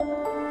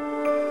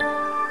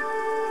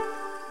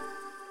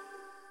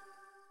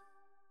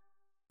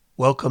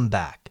Welcome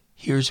back.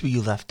 Here's where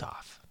you left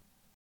off.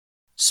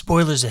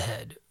 Spoilers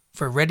ahead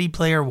for Ready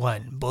Player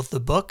One, both the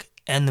book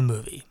and the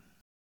movie.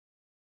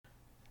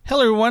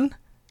 Hello everyone.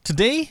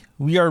 Today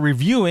we are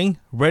reviewing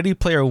Ready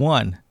Player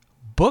One,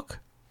 book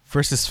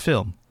versus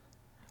film.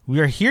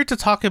 We are here to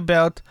talk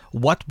about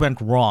what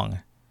went wrong.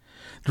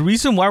 The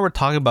reason why we're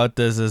talking about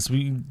this is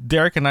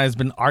Derek and I have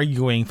been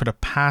arguing for the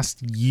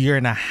past year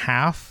and a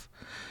half,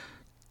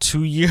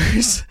 2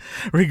 years,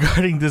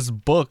 regarding this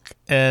book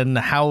and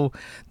how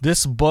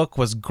this book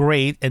was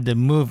great and the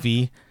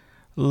movie,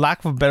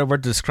 lack of a better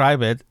word to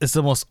describe it, is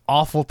the most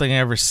awful thing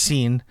I've ever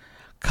seen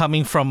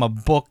coming from a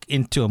book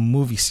into a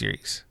movie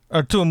series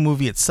or to a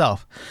movie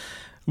itself.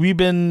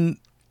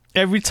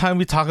 Every time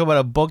we talk about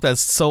a book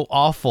that's so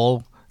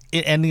awful,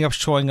 it ending up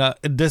showing up.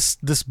 This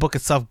book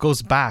itself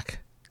goes back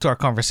to our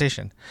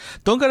conversation.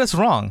 Don't get us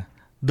wrong.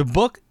 The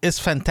book is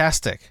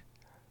fantastic.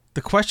 The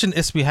question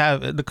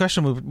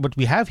what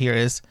we have here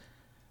is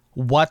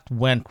what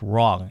went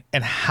wrong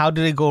and how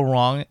did it go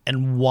wrong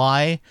and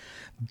why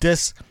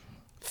this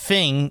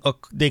thing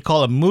they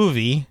call a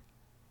movie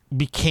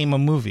became a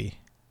movie.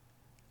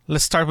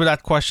 Let's start with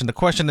that question. The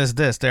question is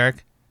this,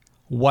 Derek.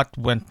 What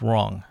went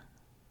wrong?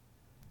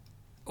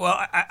 Well,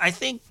 I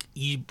think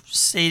you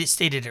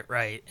stated it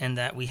right, in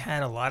that we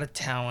had a lot of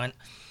talent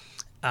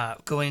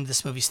going into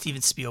this movie.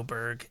 Steven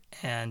Spielberg,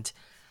 and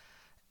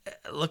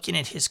looking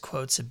at his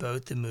quotes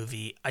about the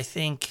movie, I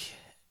think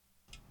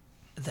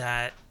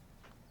that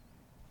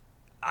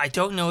I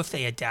don't know if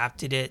they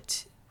adapted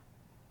it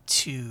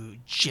to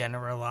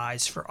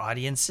generalize for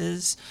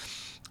audiences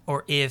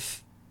or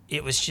if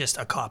it was just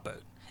a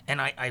cop-out.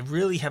 And I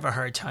really have a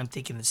hard time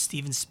thinking that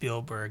Steven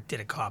Spielberg did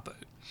a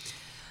cop-out.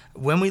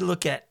 When we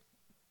look at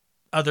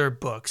other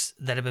books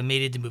that have been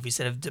made into movies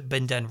that have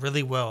been done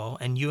really well,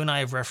 and you and I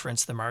have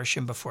referenced The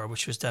Martian before,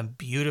 which was done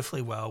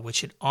beautifully well,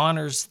 which it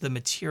honors the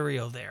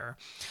material there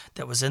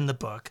that was in the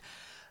book.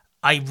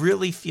 I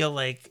really feel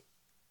like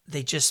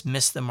they just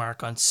missed the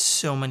mark on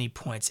so many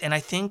points. And I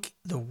think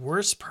the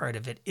worst part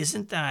of it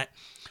isn't that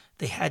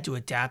they had to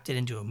adapt it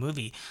into a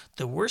movie.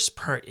 The worst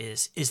part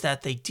is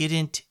that they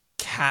didn't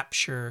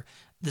capture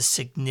the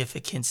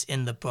significance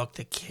in the book,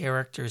 the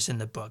characters in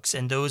the books.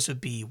 And those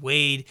would be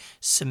Wade,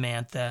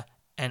 Samantha,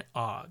 and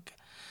Og.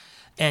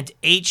 And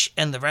H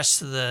and the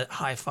rest of the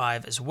High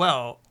Five as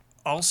well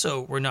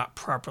also were not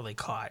properly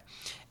caught.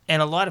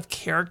 And a lot of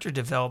character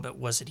development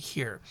wasn't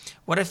here.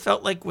 What I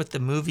felt like with the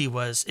movie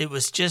was it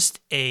was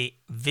just a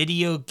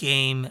video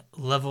game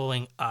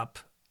leveling up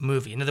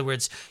movie. In other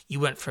words, you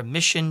went from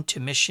mission to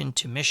mission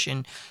to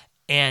mission,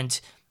 and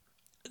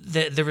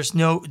there was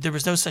no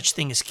such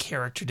thing as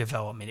character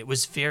development.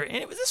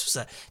 This was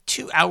a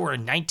 2 hour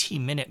and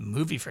 19-minute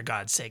movie, for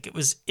God's sake. It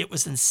was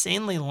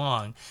insanely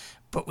long,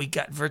 but we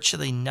got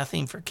virtually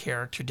nothing for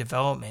character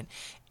development,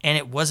 and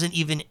it wasn't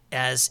even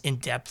as in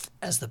depth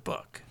as the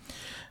book.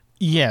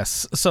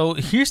 Yes. So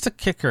here's the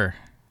kicker.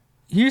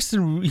 Here's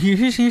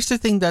the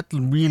thing that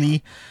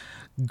really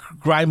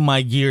grind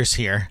my gears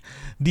here.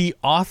 The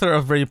author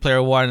of Ready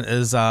Player One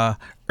is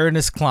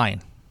Ernest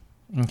Cline.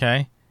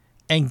 Okay.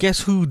 And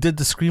guess who did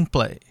the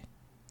screenplay?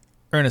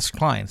 Ernest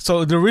Cline.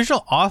 So the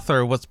original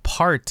author was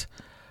part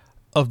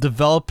of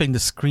developing the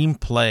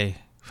screenplay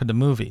for the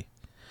movie.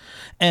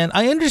 And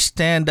I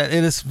understand that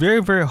it is very,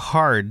 very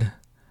hard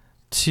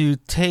to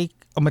take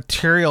a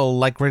material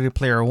like Ready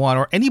Player One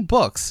or any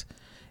books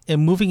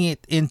and moving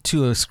it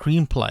into a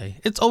screenplay.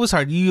 It's always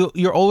hard.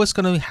 You're always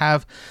going to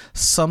have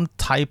some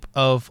type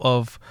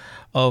of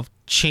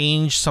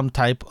change, some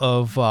type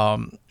of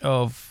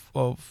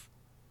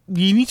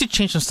you need to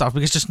change some stuff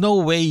because there's no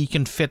way you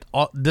can fit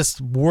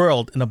this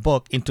world in a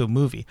book into a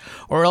movie,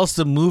 or else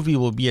the movie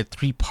will be a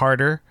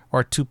 3-parter or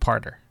a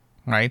 2-parter,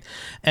 right?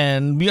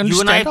 And we understand.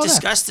 You and I have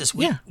discussed this.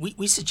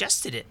 We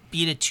suggested it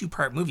be it a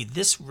 2-part movie.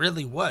 This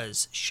really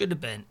should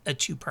have been a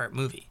 2-part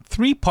movie.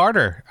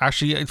 3-parter,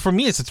 actually. For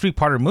me, it's a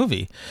 3-parter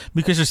movie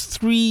because there's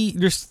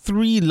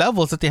three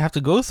levels that they have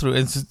to go through,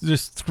 and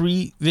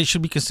they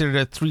should be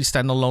considered 3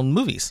 standalone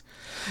movies,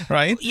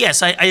 right?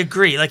 Yes, I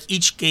agree. Like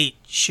each gate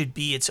should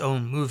be its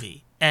own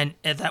movie, and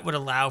that would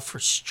allow for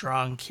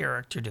strong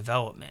character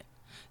development.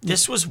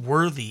 This was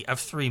worthy of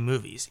 3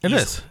 movies. It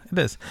is.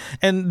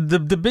 And the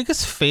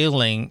biggest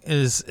failing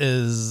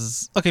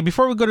is okay.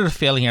 Before we go to the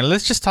failing here,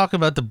 let's just talk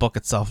about the book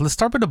itself. Let's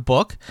start with the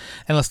book,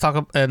 and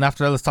after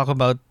that, let's talk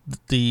about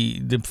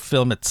the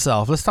film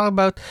itself. Let's talk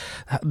about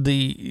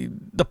the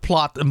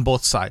plot on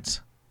both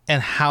sides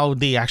and how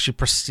they actually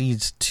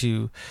proceeds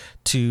to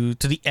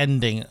the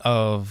ending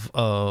of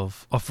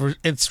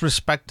its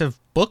respective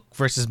book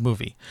versus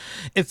movie.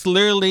 It's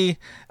literally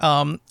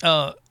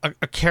a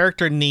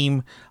character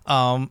named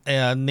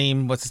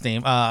what's his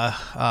name?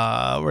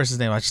 Where's his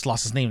name? I just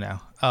lost his name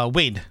now.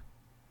 Wade,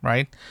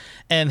 right?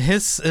 And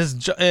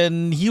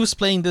and he was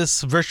playing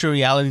this virtual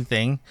reality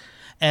thing,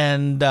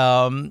 and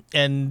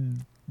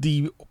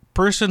the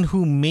person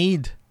who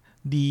made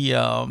the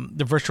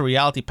virtual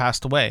reality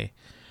passed away.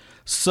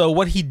 So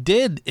what he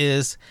did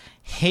is,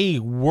 hey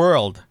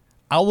world,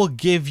 I will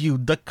give you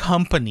the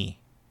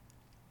company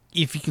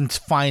if you can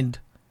find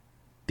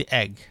the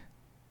egg,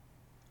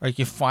 or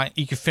you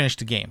can finish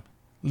the game.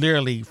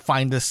 Literally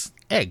find this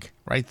egg,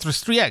 right?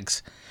 There's 3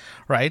 eggs,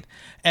 right?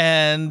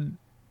 And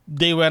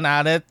they went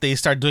at it. They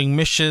start doing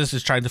missions. They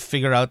try to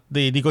figure out.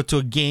 They go to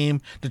a game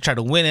to try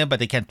to win it, but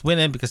they can't win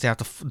it because they have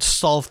to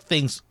solve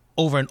things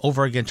over and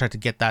over again, try to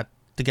get at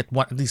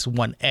least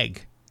one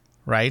egg,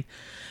 right?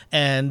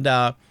 And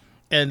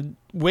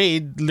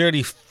Wade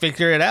literally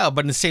figured it out,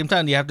 but at the same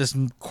time, you have this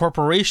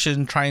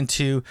corporation trying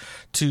to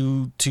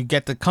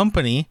get the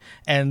company,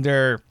 and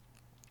they're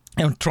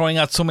throwing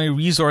out so many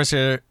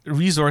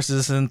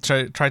resources and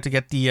try to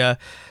get the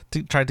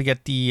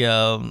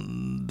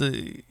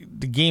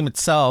game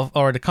itself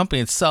or the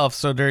company itself.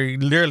 So they're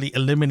literally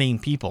eliminating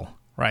people,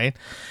 right?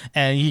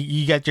 And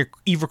you get your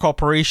evil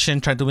corporation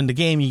trying to win the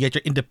game. You get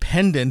your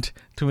independent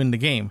to win the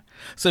game.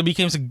 So it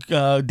becomes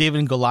a David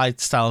and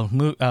Goliath style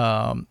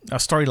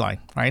storyline,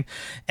 right?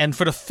 And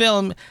for the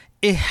film,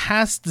 it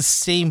has the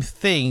same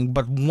thing,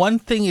 but one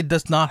thing it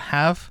does not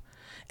have,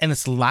 and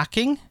it's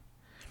lacking,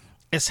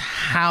 is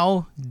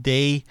how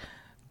they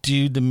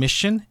do the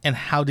mission and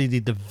how they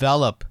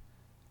develop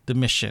the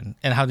mission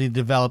and how they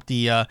develop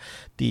the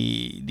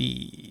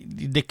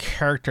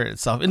character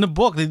itself. In the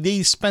book,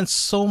 they spend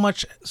so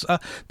much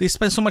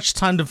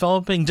time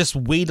developing just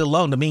Wade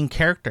alone, the main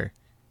character,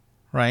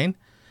 right?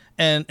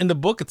 And in the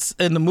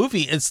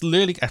movie, it's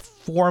literally a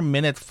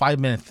 4-minute,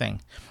 5-minute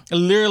thing.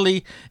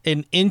 Literally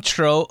an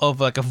intro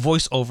of like a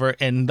voiceover,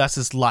 and that's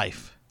his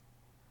life,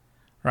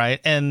 right?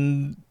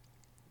 And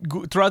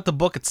throughout the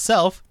book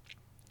itself,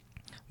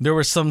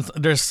 there's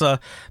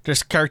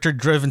character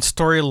driven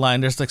storyline.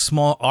 There's like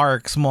small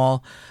arcs,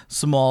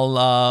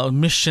 small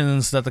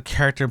missions that the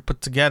character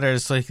put together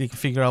so you can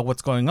figure out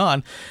what's going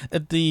on.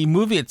 At the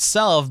movie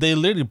itself, they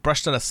literally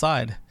brushed it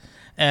aside,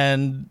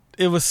 and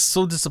it was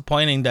so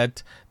disappointing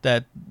that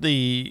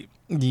the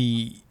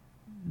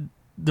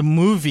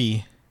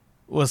movie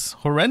was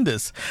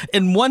horrendous.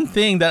 And one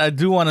thing that I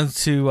do want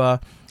to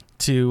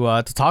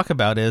talk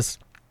about is,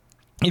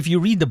 if you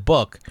read the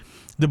book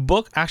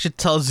actually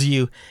tells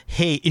you,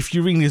 hey, if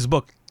you're reading this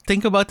book,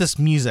 think about this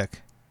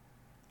music,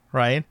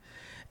 right?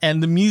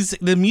 And the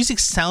music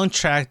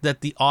soundtrack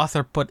that the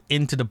author put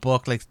into the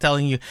book, like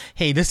telling you,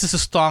 hey, this is the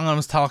song I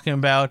was talking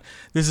about.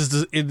 This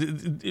is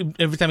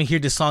every time I hear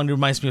this song, it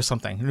reminds me of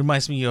something. It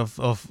reminds me of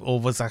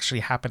what's actually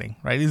happening,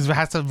 right? It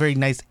has a very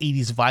nice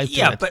 80s vibe to it.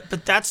 Yeah, but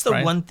that's the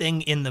right? one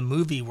thing in the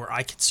movie where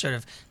I could sort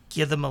of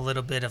give them a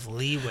little bit of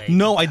leeway.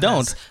 No, I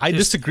don't. I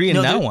disagree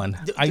in that one.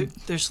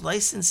 There's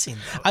licensing,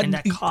 though, and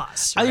that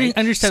costs, right? I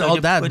understand so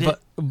all that,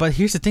 but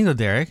here's the thing, though,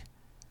 Derek.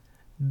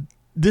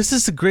 This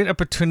is a great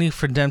opportunity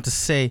for them to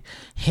say,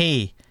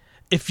 hey,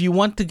 if you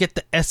want to get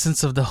the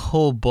essence of the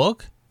whole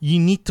book, you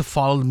need to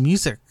follow the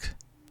music.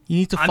 You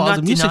need to follow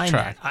the music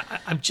track.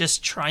 I'm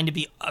just trying to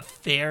be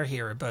fair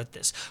here about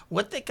this.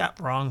 What they got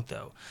wrong,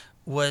 though,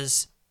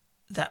 was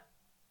that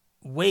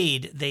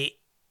Wade,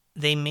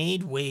 they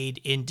made Wade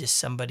into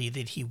somebody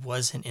that he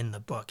wasn't in the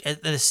book. And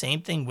the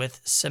same thing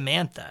with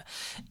Samantha.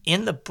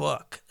 In the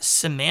book,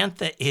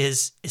 Samantha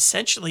is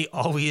essentially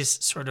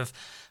always sort of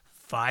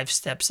 5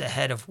 steps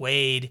ahead of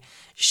Wade.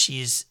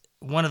 She's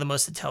one of the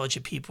most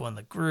intelligent people in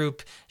the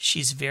group.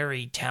 She's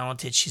very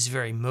talented. She's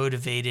very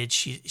motivated.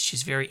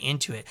 She's very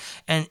into it.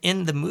 And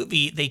in the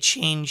movie, they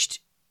changed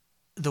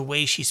the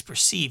way she's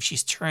perceived.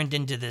 She's turned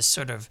into this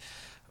sort of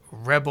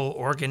rebel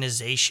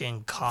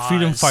organization cause,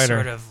 freedom fighter,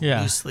 sort of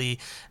loosely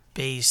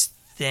based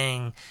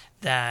thing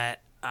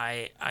that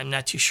I'm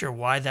not too sure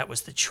why that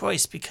was the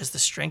choice, because the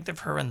strength of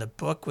her in the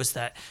book was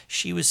that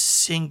she was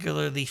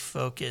singularly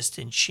focused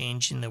in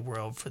changing the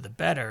world for the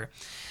better,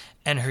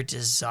 and her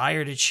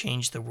desire to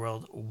change the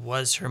world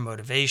was her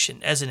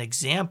motivation. As an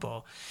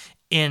example,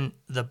 in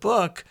the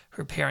book,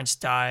 her parents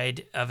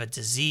died of a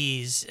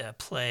disease, a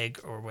plague,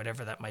 or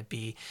whatever that might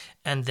be,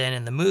 and then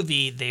in the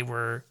movie, they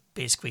were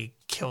basically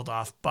killed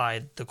off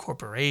by the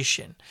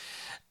corporation.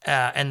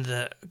 And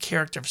the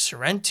character of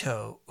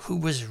Sorrento, who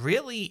was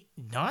really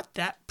not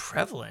that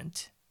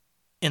prevalent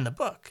in the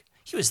book.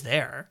 He was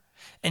there,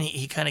 and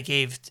he kind of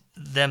gave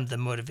them the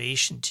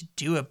motivation to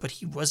do it, but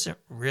he wasn't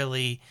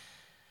really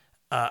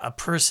a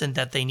person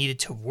that they needed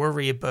to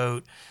worry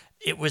about.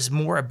 It was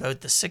more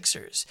about the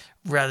Sixers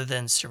rather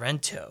than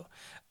Sorrento.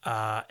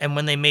 And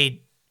when they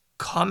made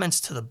comments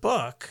to the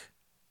book,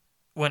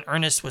 when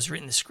Ernest was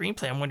writing the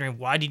screenplay, I'm wondering,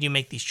 why did you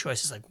make these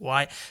choices? Like,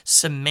 why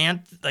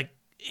Samantha, like,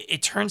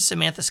 it turns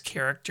Samantha's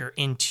character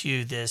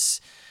into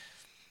this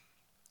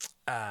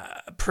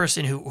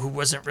person who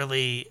wasn't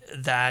really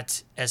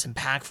that as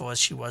impactful as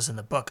she was in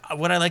the book.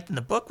 What I liked in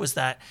the book was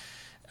that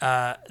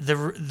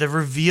the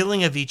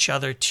revealing of each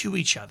other to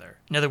each other.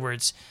 In other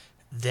words,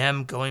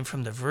 them going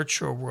from the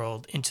virtual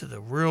world into the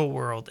real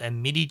world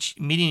and meeting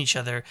each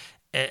other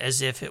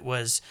as if it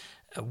was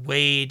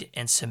Wade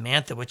and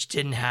Samantha, which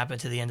didn't happen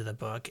to the end of the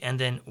book, and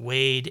then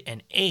Wade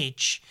and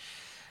H.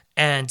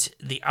 And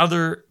the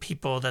other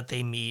people that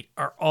they meet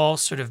are all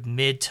sort of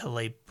mid to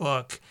late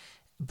book.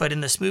 But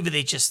in this movie,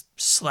 they just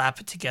slap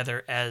it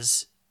together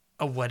as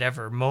a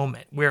whatever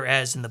moment.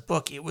 Whereas in the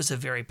book, it was a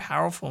very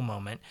powerful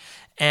moment.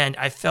 And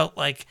I felt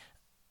like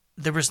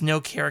there was no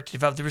character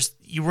development.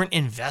 You weren't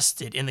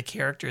invested in the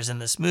characters in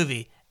this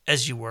movie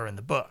as you were in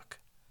the book.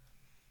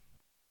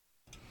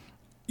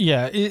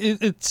 Yeah,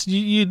 it's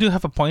you do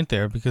have a point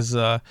there because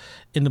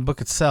in the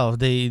book itself,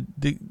 the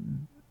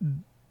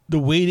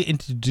way to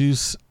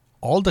introduce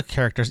all the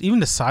characters, even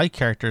the side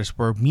characters,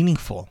 were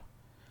meaningful.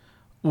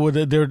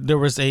 There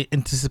was a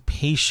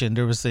anticipation.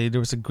 There was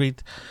a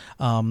great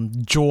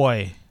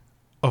joy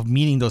of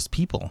meeting those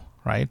people.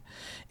 Right,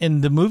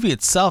 in the movie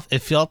itself, it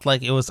felt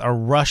like it was a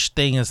rush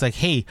thing. It's like,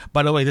 hey,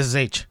 by the way, this is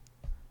H.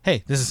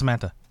 Hey, this is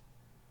Samantha.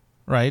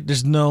 Right?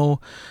 There's no,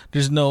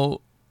 there's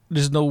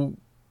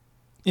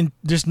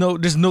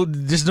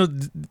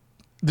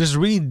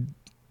really,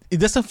 it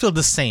doesn't feel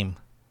the same.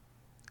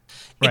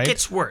 Right? It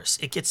gets worse.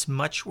 It gets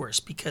much worse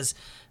because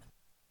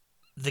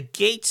the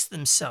gates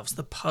themselves,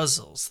 the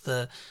puzzles,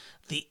 the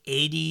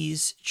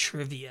 80s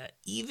trivia,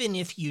 even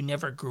if you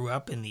never grew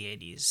up in the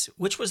 80s,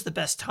 which was the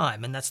best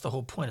time, and that's the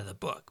whole point of the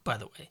book, by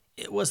the way,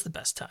 it was the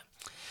best time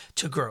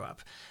to grow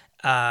up.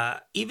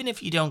 Even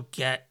if you don't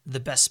get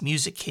the best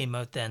music came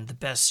out then, the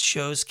best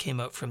shows came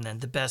out from then,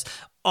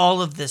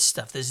 all of this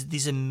stuff,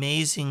 these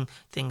amazing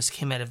things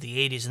came out of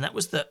the 80s, and that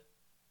was the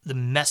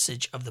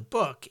message of the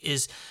book,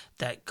 is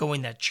that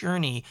going that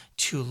journey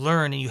to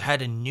learn, and you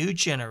had a new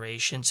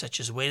generation such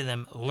as Wade and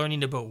them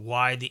learning about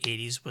why the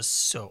 80s was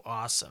so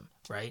awesome,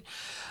 right?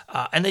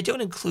 And they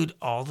don't include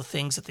all the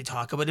things that they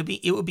talk about.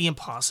 It would be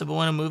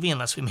impossible in a movie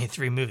unless we made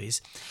 3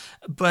 movies.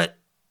 But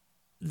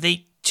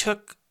they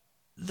took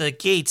the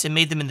gates and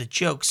made them into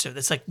jokes. So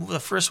it's like the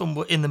first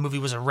one in the movie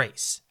was a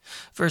race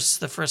versus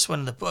the first one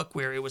in the book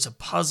where it was a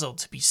puzzle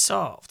to be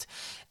solved.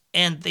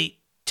 And they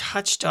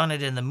touched on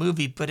it in the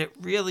movie, but it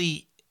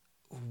really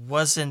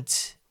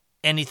wasn't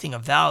anything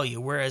of value.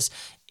 Whereas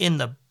in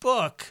the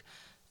book,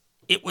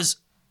 it was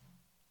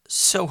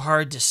so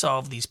hard to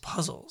solve these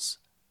puzzles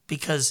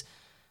because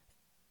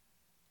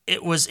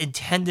it was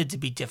intended to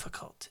be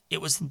difficult.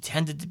 It was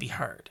intended to be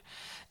hard.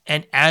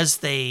 And as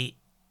they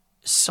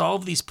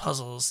solve these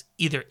puzzles,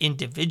 either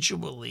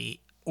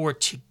individually or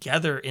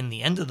together in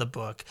the end of the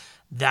book,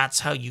 that's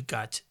how you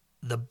got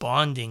the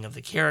bonding of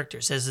the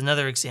characters. As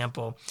another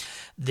example,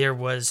 there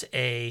was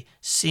a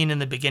scene in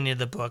the beginning of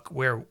the book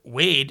where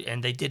Wade,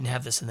 and they didn't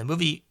have this in the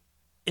movie,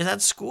 is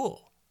at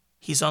school.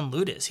 He's on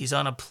Ludus. He's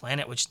on a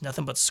planet which is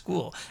nothing but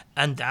school.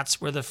 And that's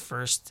where the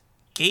first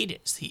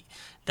gate is.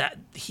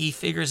 He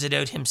figures it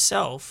out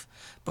himself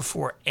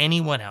before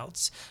anyone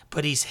else,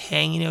 but he's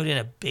hanging out in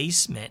a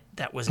basement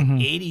that was an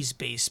 80s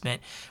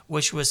basement,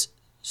 which was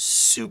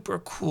super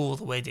cool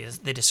the way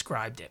they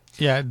described it.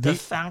 Yeah. The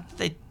fact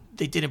that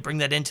they didn't bring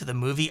that into the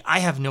movie, I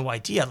have no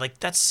idea. Like,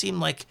 that seemed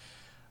like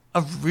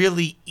a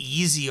really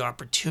easy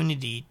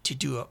opportunity to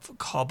do a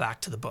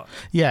callback to the book.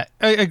 Yeah,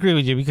 I agree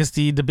with you because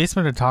the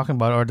basement they're talking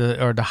about,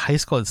 or the high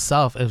school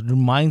itself, it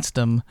reminds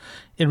him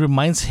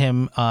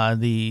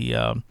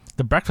the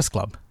Breakfast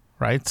Club,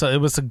 right? So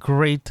it was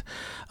it's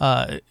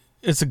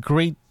a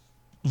great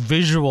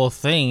visual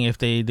thing if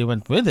they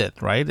went with it,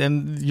 right?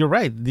 And you're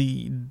right,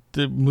 the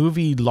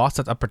movie lost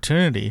that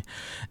opportunity,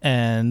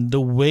 and the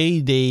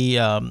way they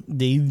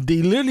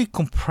literally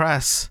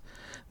compress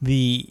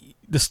the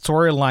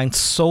storyline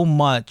so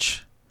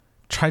much,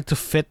 trying to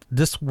fit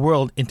this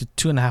world into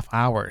 2.5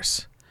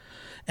 hours.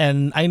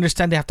 And I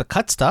understand they have to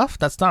cut stuff.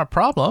 That's not a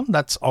problem.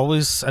 That's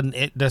always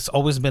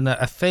been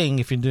a thing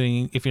if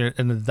you're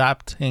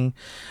adapting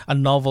a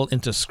novel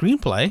into a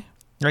screenplay,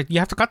 right? You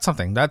have to cut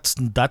something.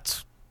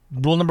 That's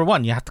rule number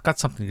 1. You have to cut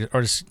something,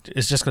 or it's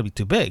just going to be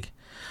too big.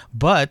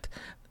 But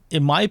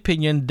in my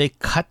opinion, they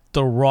cut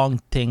the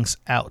wrong things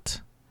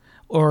out,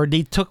 or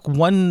they took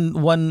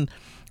one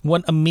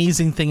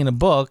amazing thing in a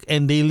book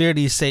and they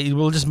literally say,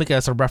 we'll just make it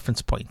as a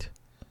reference point.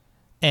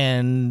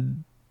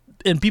 And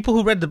people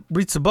who read the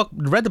book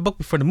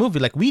before the movie,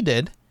 like we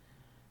did,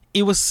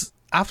 it was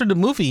after the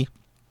movie,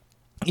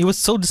 it was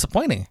so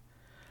disappointing.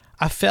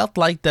 I felt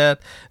like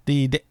that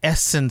the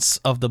essence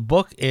of the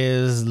book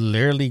is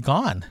literally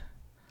gone,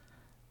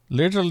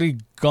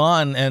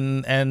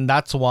 and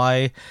that's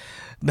why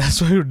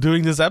we're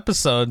doing this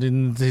episode,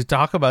 and to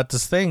talk about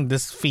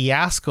this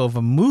fiasco of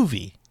a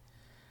movie.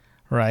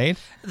 Right.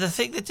 The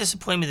thing that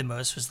disappointed me the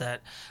most was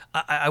that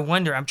I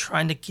wonder, I'm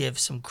trying to give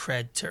some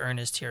cred to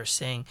Ernest here,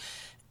 saying,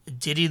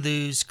 did he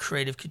lose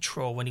creative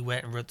control when he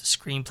went and wrote the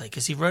screenplay?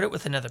 Because he wrote it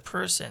with another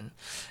person,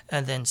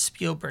 and then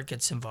Spielberg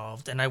gets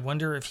involved, and I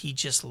wonder if he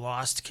just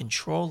lost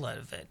control out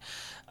of it.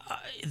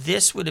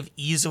 This would have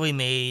easily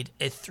made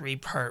a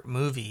 3-part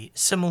movie,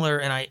 similar,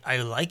 and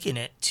I liken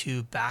it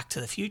to Back to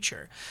the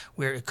Future,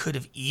 where it could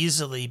have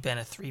easily been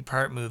a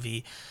 3-part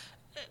movie.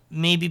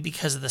 Maybe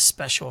because of the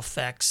special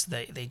effects,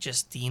 they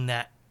just deem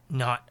that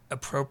not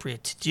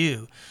appropriate to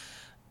do.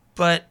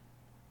 But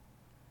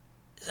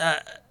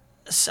a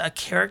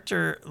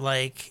character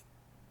like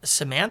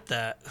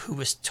Samantha, who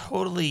was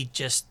totally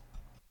just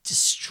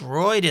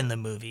destroyed in the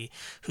movie,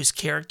 whose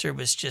character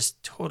was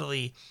just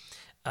totally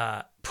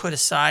put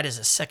aside as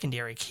a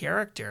secondary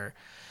character,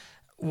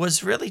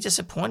 was really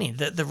disappointing.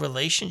 The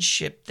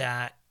relationship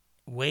that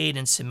Wade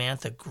and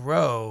Samantha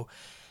grow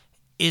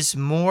is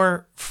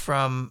more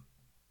from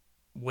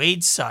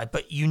Wade's side,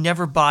 but you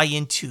never buy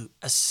into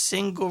a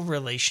single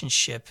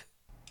relationship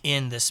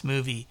in this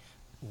movie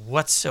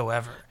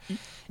whatsoever.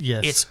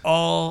 Yes. It's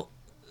all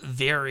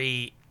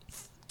very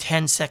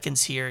 10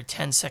 seconds here,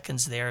 10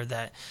 seconds there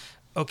that,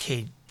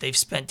 okay, they've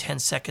spent 10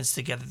 seconds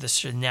together,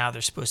 now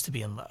they're supposed to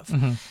be in love.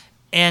 Mm-hmm.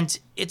 And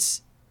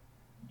it's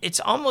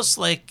almost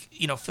like,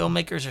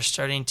 filmmakers are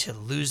starting to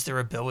lose their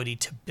ability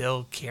to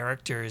build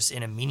characters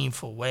in a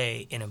meaningful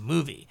way in a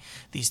movie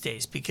these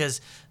days,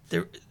 because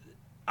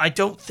I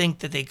don't think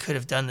that they could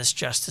have done this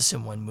justice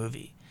in one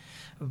movie.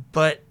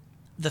 But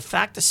the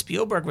fact that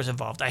Spielberg was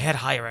involved, I had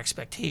higher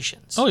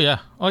expectations. Oh yeah,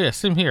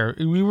 same here.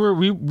 We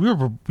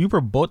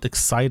were both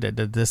excited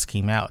that this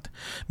came out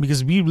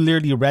because we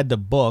literally read the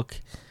book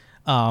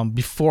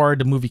before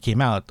the movie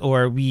came out,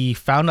 or we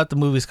found out the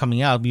movie was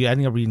coming out. We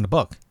ended up reading the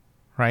book,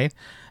 right?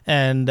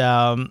 And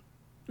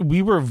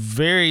we were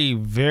very,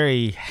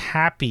 very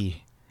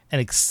happy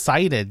and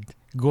excited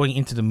going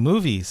into the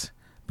movies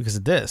because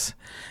of this.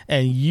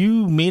 And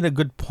you made a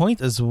good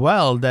point as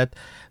well that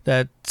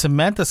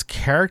Samantha's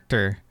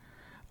character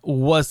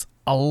was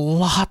a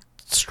lot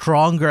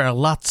stronger and a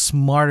lot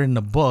smarter in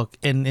the book.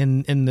 And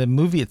in the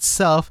movie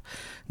itself,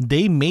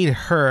 they made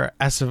her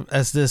as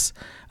this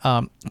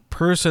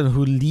person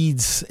who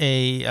leads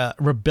a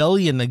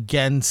rebellion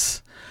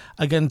against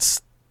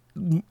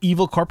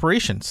evil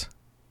corporations,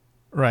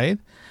 right?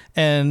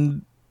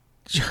 And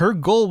her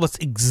goal was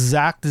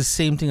exactly the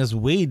same thing as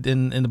Wade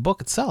in the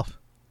book itself,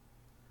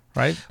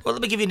 right? Well,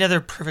 let me give you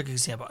another perfect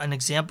example. An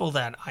example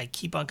that I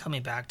keep on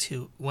coming back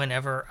to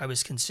whenever I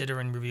was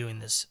considering reviewing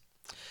this.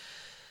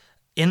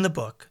 In the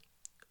book,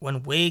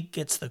 when Wade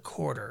gets the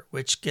quarter,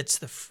 which gets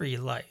the free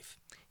life,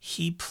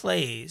 he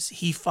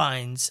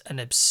finds an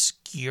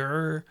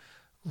obscure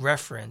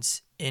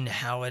reference in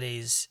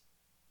Halliday's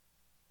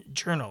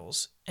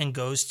journals and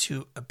goes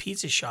to a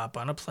pizza shop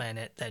on a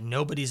planet that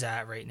nobody's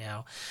at right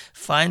now,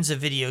 finds a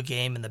video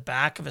game in the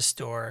back of a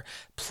store,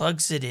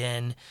 plugs it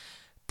in,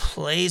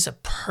 plays a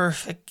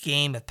perfect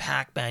game of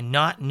Pac-Man,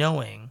 not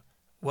knowing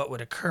what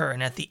would occur.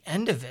 And at the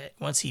end of it,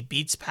 once he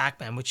beats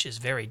Pac-Man, which is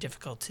very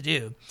difficult to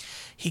do,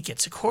 he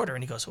gets a quarter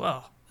and he goes,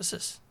 well, this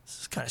is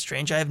kind of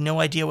strange. I have no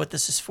idea what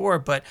this is for,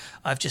 but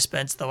I've just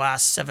spent the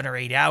last 7 or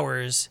 8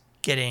 hours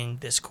getting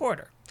this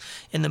quarter.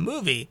 In the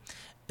movie,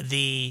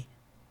 the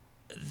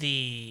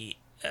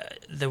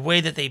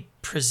way that they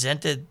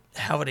presented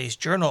Halliday's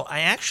journal, I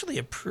actually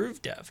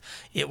approved of.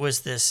 It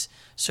was this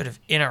sort of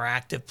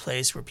interactive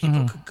place where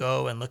people could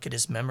go and look at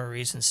his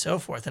memories and so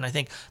forth. And I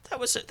think that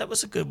was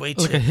a good way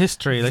to like a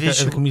history, like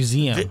a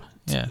museum.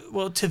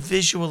 To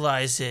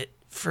visualize it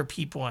for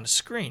people on a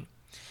screen.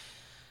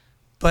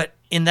 But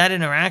in that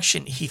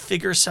interaction, he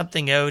figures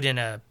something out in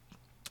a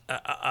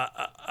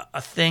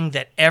thing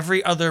that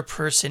every other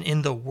person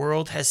in the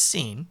world has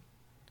seen.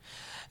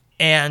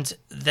 And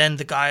then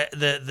the guy,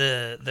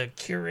 the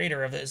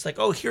curator of it is like,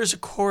 oh, here's a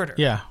quarter.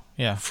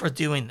 Yeah. For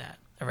doing that.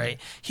 All right.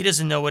 He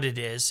doesn't know what it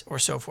is or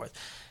so forth.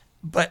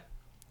 But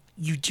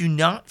you do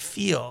not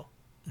feel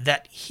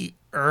that he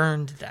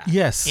earned that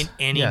in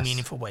any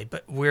meaningful way.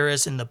 But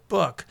whereas in the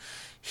book,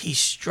 he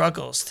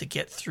struggles to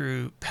get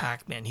through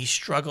Pac-Man. He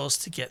struggles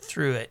to get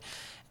through it.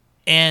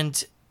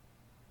 And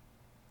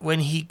when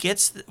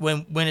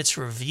it's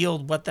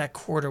revealed what that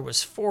quarter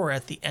was for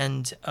at the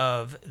end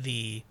of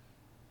the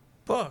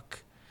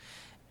book,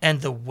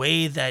 and the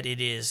way that it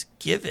is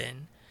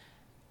given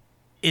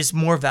is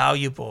more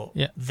valuable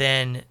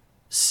than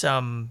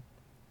some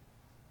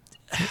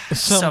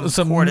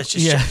quarter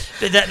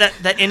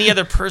that any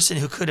other person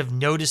who could have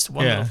noticed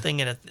one little thing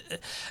in it.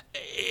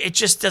 It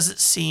just doesn't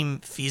seem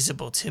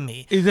feasible to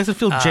me. It doesn't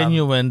feel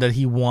genuine that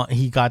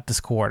he got this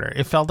quarter.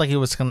 It felt like it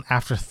was an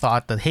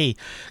afterthought that, hey,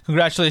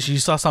 congratulations, you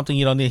saw something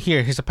you don't need.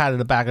 Here's a pat on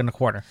the back and a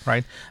quarter,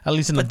 right? At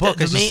least in the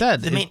book, as you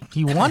said,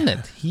 he won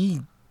it.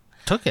 He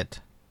took it,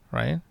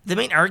 right? The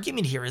main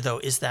argument here, though,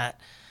 is that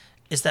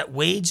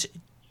Wade's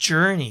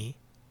journey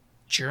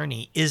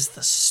is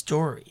the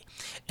story.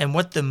 And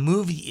what the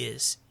movie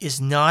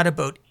is not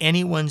about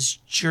anyone's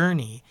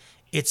journey.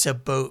 It's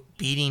about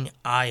beating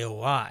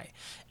IOI.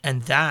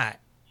 And that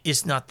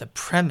is not the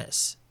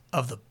premise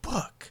of the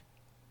book.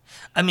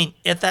 I mean,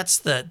 that's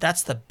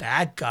the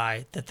bad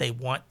guy that they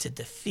want to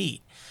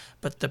defeat.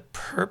 But the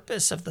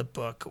purpose of the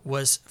book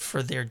was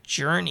for their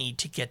journey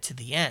to get to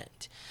the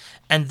end.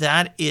 And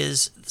that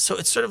is, so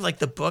it's sort of like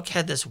the book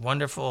had this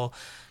wonderful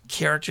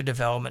character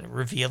development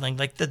revealing,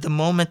 like the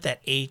moment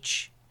that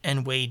H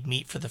and Wade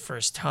meet for the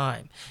first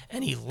time,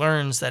 and he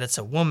learns that it's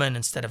a woman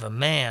instead of a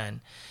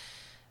man,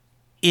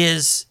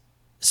 is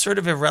sort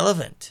of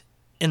irrelevant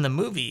in the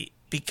movie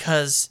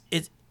because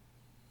it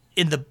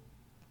in the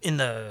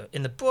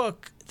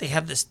book they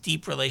have this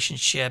deep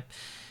relationship.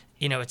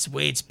 You know, it's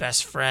Wade's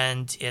best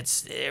friend.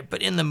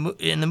 But in the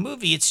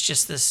movie, it's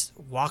just this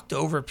walked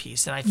over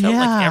piece. And I felt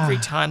like every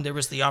time there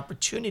was the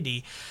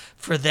opportunity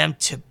for them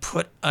to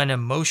put an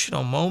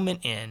emotional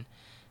moment in,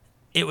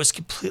 it was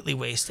completely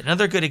wasted.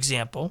 Another good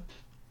example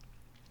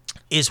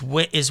is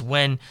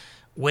when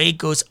Wade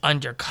goes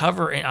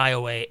undercover in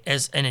Iowa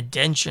as an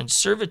indentured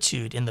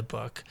servitude in the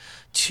book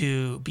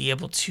to be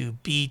able to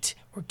beat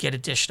or get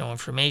additional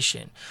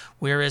information.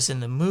 Whereas in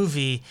the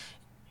movie,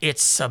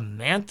 it's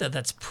Samantha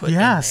that's put in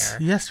there.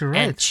 Yes, you're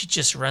right. And she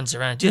just runs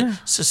around. Yeah.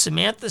 So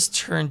Samantha's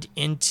turned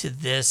into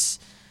this,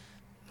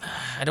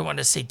 I don't want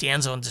to say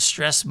damsel in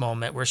distress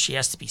moment where she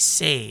has to be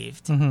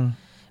saved,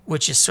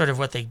 which is sort of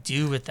what they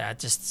do with that.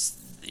 Just,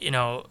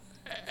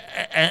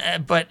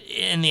 but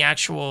in the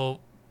actual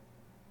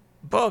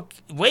book,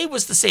 Wade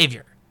was the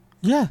savior.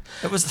 Yeah.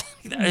 It was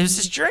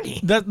his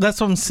journey. That's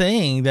what I'm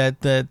saying,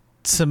 that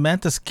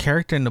Samantha's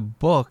character in the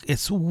book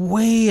is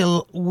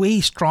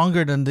way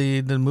stronger than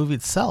the movie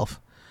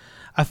itself.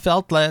 I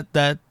felt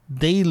that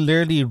they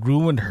literally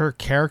ruined her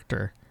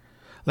character.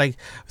 Like,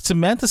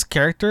 Samantha's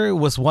character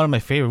was one of my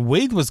favorite.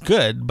 Wade was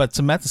good, but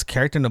Samantha's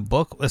character in the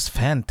book was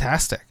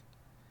fantastic.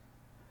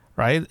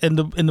 Right? In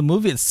the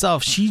movie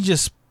itself,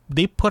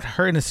 they put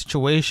her in a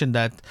situation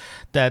that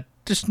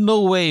there's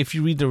no way, if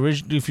you read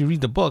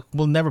the book,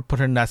 we'll never put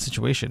her in that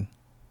situation.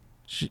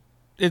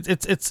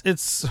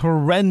 It's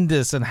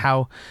horrendous in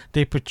how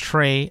they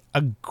portray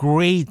a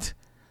great,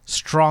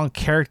 strong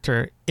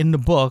character in the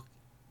book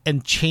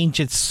and change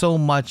it so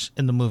much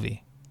in the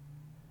movie,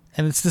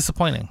 and it's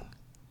disappointing.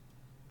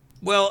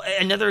 Well,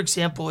 another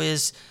example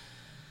is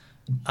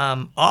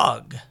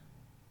Og,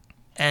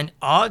 and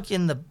Og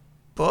in the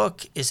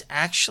book is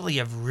actually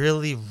a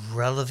really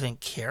relevant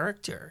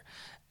character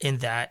in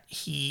that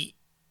he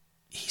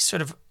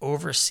sort of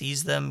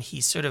oversees them.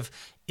 He sort of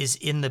is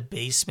in the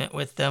basement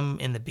with them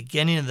in the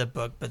beginning of the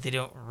book, but they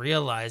don't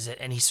realize it.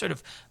 And he sort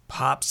of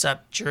pops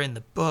up during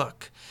the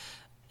book.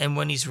 And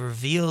when he's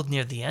revealed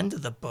near the end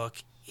of the book,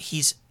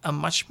 he's a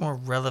much more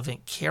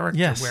relevant character.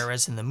 Yes.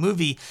 Whereas in the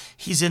movie,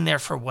 he's in there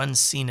for one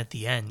scene at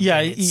the end.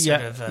 Yeah,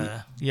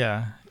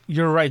 yeah.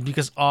 You're right,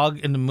 because Og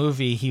in the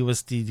movie, he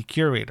was the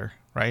curator,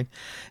 right?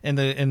 In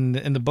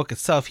the book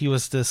itself, he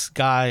was this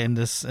guy in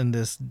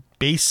this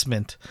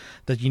basement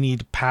that you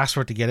need a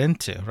password to get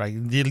into,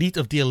 right? The elite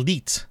of the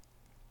elite,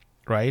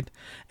 right?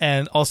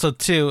 And also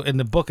too, in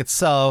the book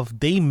itself,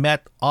 they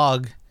met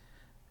Og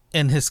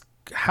in his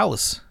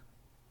house,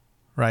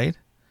 right?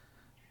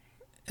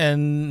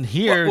 And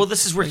here, well,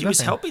 this is where he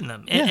was helping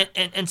them, Yeah.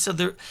 and so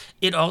there,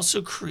 it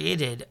also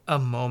created a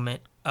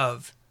moment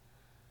of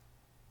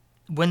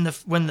when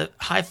the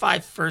high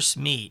five first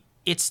meet.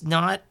 It's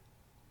not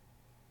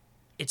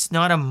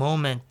a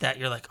moment that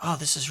you're like, oh,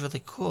 this is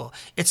really cool.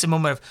 It's a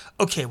moment of,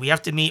 okay, we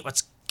have to meet.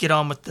 Let's get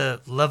on with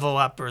the level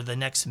up or the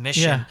next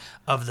mission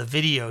of the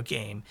video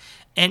game.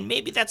 And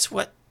maybe that's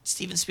what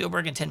Steven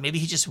Spielberg intended. Maybe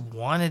he just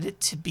wanted it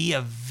to be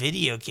a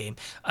video game.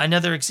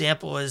 Another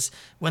example is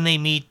when they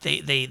meet,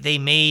 they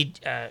made,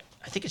 I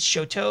think it's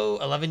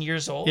Shoto, 11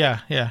 years old. Yeah.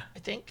 I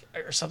think,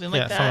 or something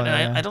like that. Something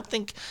like that. I don't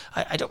think,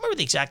 I don't remember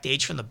the exact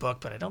age from the book,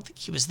 but I don't think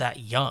he was that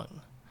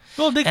young.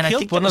 Well, they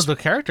killed one of the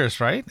characters,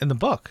 right, in the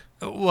book.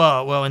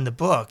 Well, in the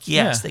book,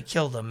 yes, they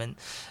killed them, and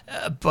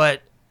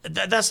but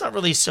that's not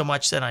really so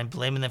much that I'm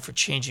blaming them for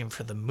changing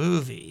for the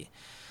movie.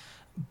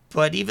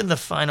 But even the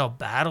final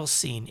battle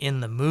scene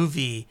in the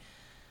movie,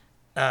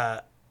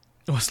 it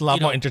was a lot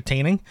more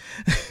entertaining.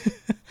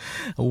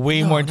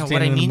 Way more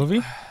entertaining than the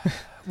movie.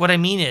 What I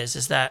mean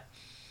is that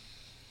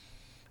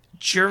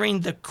during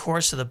the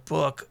course of the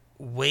book,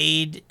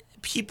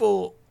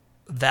 people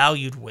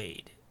valued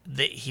Wade.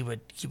 That he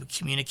would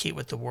communicate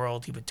with the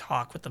world. He would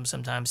talk with them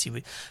sometimes.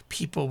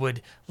 People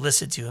would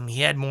listen to him.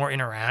 He had more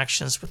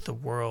interactions with the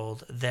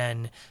world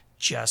than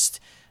just.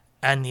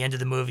 At the end of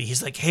the movie,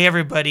 he's like, "Hey,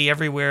 everybody,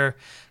 everywhere,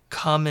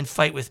 come and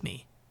fight with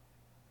me."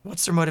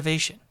 What's their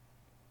motivation?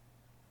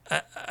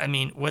 I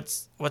mean,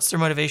 what's their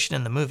motivation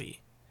in the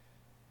movie?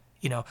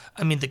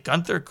 The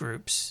Gunther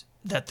groups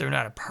that they're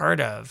not a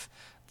part of.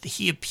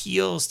 He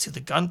appeals to the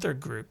Gunther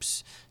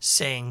groups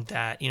saying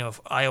that,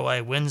 if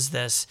IOI wins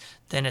this,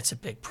 then it's a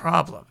big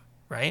problem,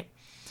 right?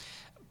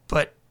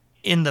 But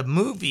in the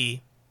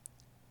movie,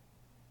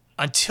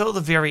 until the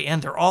very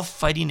end, they're all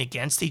fighting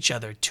against each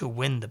other to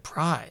win the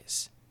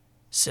prize.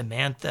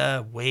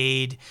 Samantha,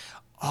 Wade,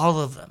 all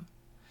of them.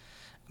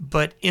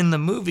 But in the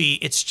movie,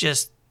 it's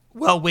just,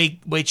 well,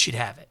 Wade should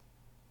have it.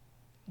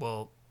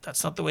 Well,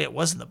 that's not the way it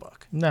was in the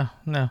book. No.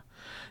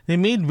 They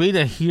made Wade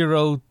a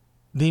hero.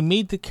 They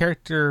made the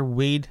character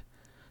Wade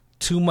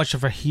too much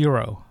of a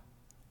hero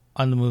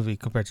on the movie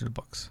compared to the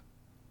books.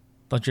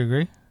 Don't you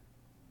agree?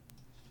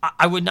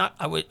 I would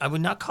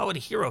not call it a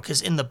hero,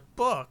 because in the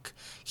book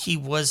he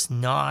was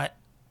not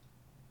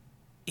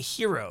a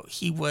hero.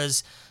 He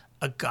was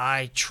a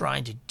guy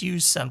trying to do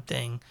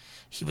something.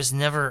 He was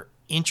never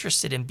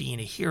interested in being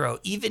a hero,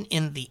 even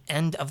in the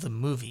end of the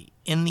movie.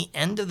 In the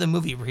end of the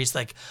movie, where he's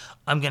like,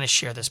 "I'm going to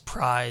share this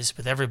prize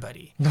with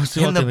everybody." That's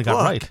the only thing they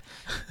got right.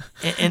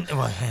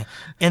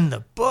 In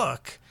the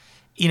book,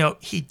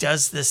 he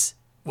does this.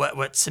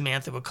 What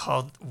Samantha would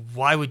call,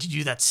 "Why would you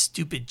do that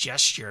stupid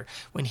gesture?"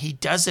 When he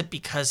does it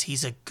because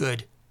he's a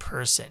good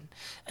person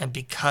and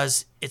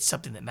because it's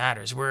something that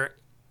matters. Where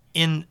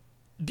in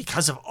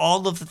because of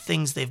all of the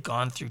things they've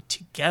gone through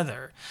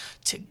together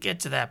to get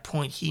to that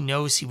point, he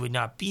knows he would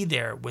not be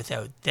there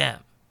without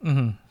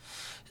them.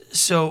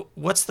 So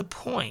what's the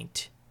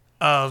point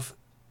of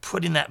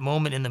putting that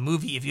moment in the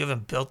movie if you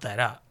haven't built that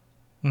up?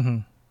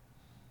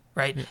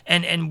 Right? Yeah.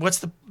 And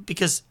what's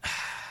because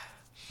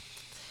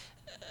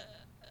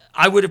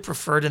I would have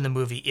preferred in the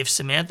movie if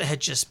Samantha had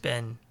just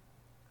been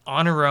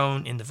on her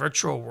own in the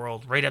virtual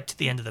world right up to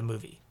the end of the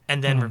movie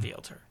and then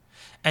revealed her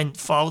and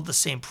followed the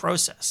same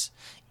process.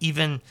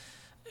 Even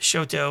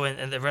Shoto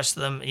and the rest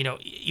of them,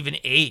 even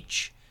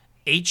H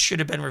should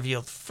have been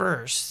revealed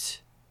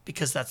first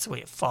because that's the way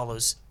it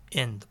follows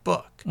in the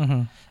book.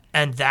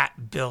 And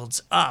that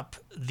builds up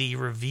the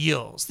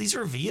reveals. These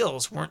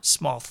reveals weren't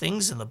small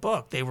things in the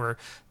book. They were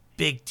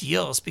big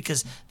deals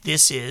because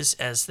this is,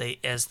 as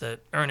the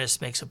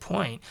Ernest makes a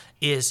point,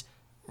 is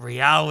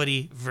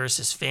reality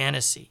versus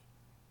fantasy.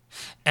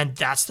 And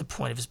that's the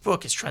point of his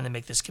book, is trying to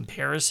make this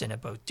comparison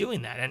about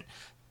doing that. And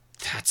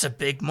that's a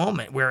big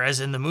moment. Whereas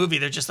in the movie,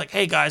 they're just like,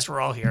 hey, guys,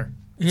 we're all here.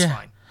 It's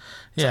fine.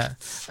 Yeah.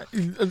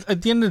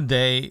 At the end of the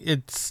day,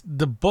 it's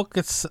the book.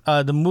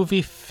 The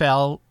movie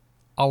fell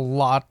a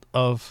lot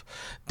of.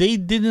 They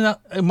did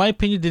not, in my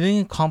opinion, they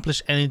didn't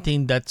accomplish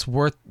anything that's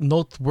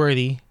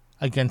noteworthy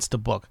against the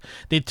book.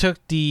 They took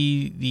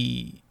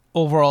the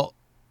overall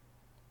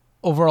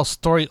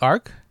story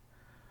arc,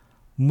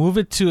 move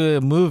it to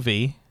a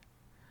movie.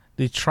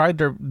 They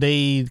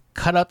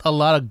cut out a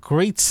lot of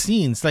great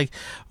scenes, like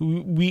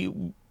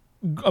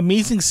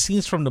amazing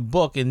scenes from the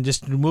book, and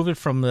just remove it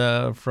from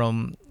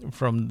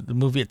the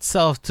movie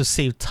itself to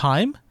save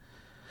time.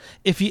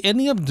 If you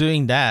end up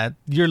doing that,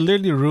 you're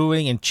literally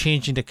ruining and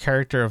changing the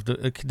character of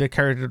the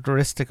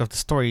characteristic of the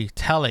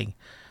storytelling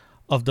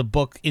of the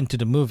book into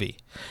the movie.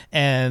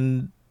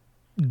 And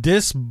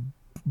this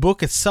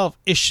book itself,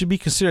 it should be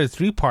considered a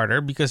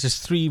 3-parter because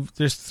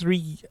there's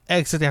three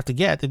eggs that they have to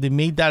get. If they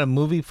made that a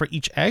movie for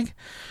each egg,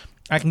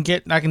 I can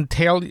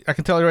tell you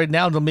right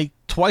now they'll make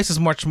twice as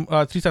much,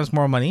 3 times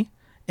more money,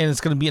 and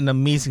it's going to be an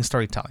amazing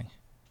storytelling,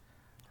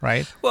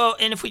 right? Well,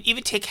 and if we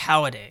even take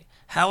Halliday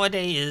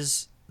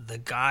is the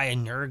guy, a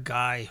nerd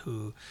guy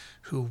who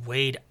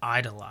Wade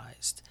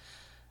idolized,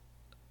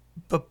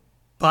 but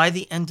by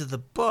the end of the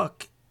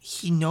book,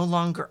 he no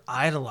longer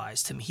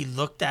idolized him. He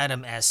looked at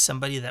him as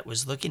somebody that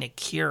was looking at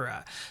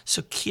Kira.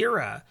 So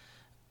Kira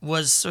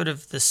was sort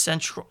of the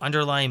central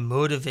underlying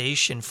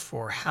motivation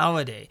for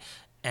Halliday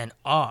and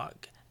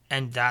Og,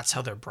 and that's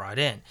how they're brought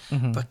in.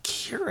 But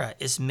Kira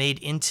is made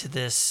into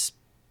this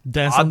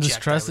dance on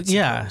distress.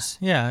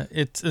 Yeah.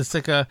 It's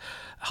like a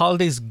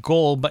Holliday's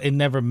goal, but it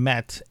never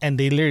met, and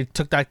they literally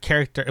took that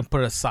character and put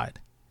it aside.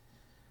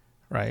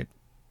 Right?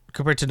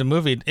 Compared to the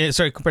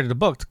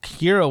book,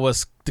 Kira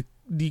was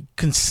the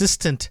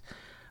consistent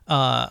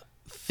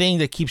thing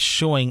that keeps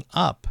showing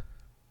up.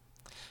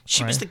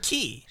 She was the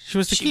key. She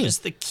was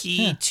the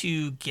key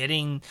to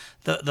getting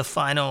the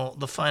final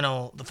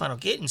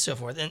gate and so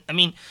forth. And I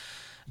mean,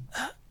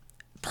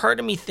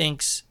 part of me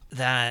thinks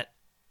that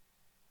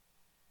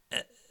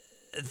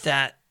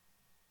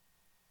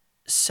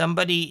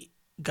somebody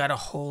got a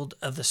hold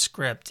of the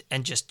script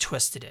and just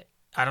twisted it.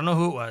 I don't know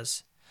who it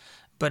was,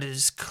 but it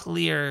is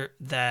clear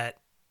that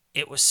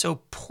it was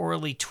so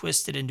poorly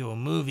twisted into a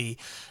movie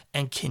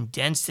and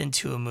condensed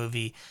into a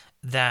movie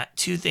that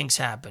 2 things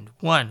happened.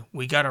 One,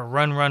 we got to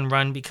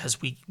run because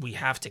we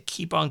have to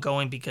keep on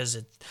going because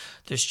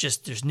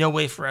there's no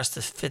way for us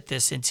to fit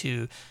this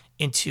into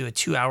a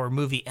 2-hour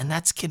movie, and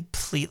that's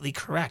completely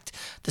correct.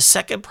 The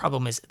second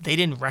problem is they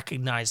didn't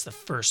recognize the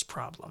first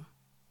problem.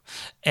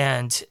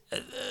 And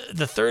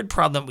the third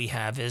problem we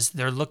have is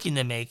they're looking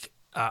to make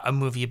a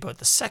movie about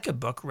the second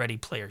book, Ready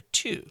Player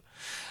 2.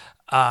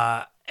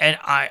 And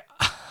I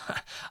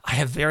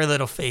have very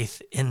little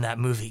faith in that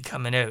movie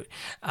coming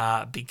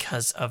out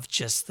because of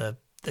just the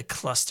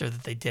cluster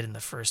that they did in the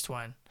first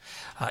one.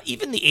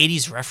 Even the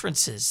 80s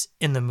references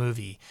in the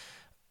movie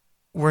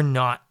were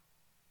not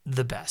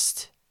the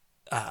best.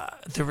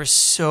 There was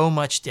so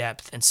much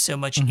depth and so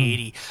much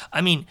 80.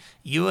 I mean,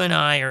 you and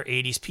I are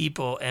 80s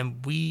people,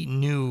 and we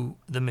knew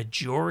the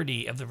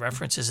majority of the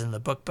references in the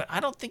book, but I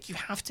don't think you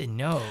have to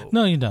know.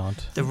 No, you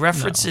don't. The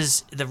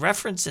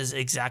references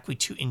exactly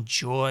to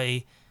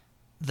enjoy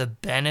the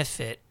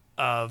benefit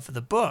of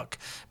the book.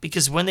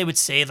 Because when they would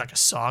say like a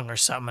song or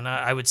something, and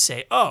I would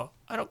say, oh,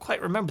 I don't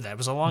quite remember that. It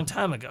was a long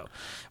time ago.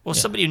 Well,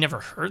 somebody who never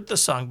heard the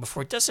song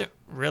before, it doesn't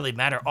really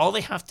matter. All they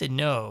have to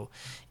know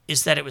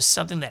is that it was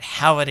something that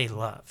Halliday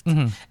loved,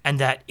 and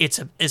that it's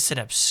an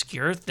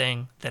obscure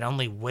thing that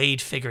only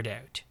Wade figured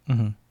out,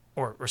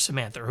 or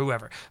Samantha or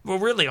whoever. Well,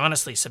 really,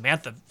 honestly,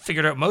 Samantha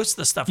figured out most of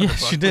the stuff in the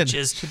book, which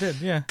is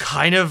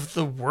kind of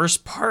the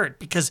worst part.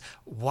 Because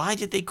why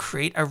did they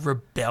create a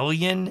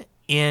rebellion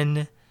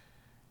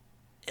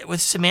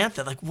with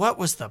Samantha? Like, what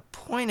was the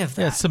point of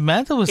that? Yeah,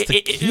 Samantha was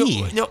the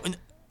key.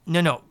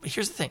 No.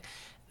 Here's the thing: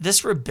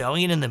 this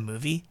rebellion in the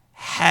movie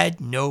had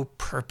no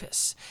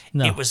purpose.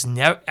 No. It was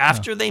never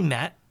after they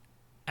met,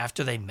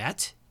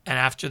 and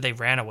after they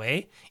ran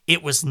away.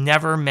 It was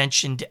never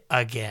mentioned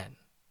again,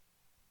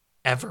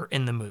 ever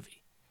in the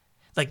movie.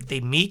 Like they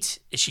meet,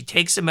 she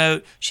takes him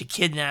out, she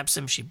kidnaps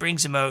him, she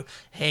brings him out.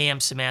 Hey, I'm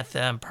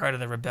Samantha, I'm part of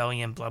the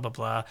rebellion, blah, blah,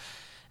 blah.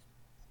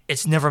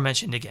 It's never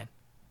mentioned again.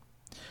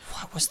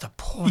 What was the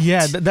point?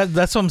 Yeah,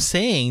 that's what I'm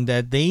saying.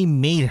 That they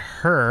made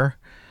her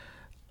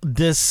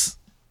this,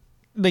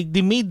 like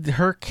they made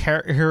her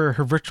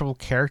her virtual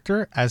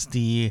character as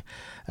the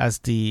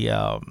like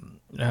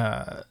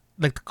the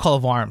call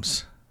of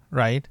arms,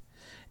 right?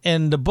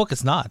 And the book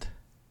is not,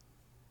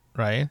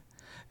 right?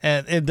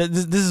 And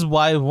this is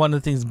why one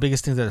of the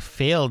biggest things that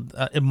failed,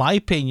 in my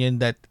opinion,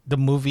 that the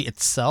movie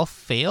itself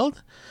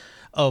failed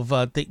of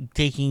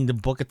taking the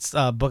book as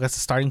a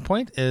starting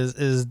point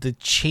is the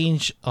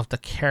change of the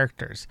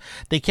characters.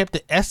 They kept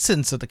the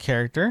essence of the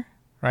character,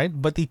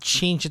 right? But they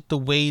changed it the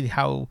way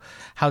how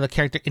the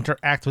character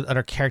interacts with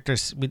other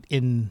characters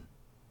within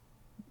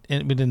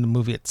the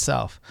movie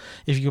itself.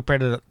 If you compare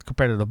to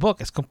the book,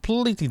 it's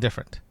completely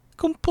different.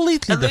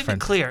 Completely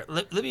different.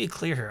 Let me be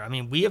clear here. I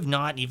mean, we have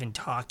not even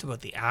talked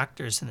about the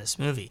actors in this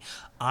movie.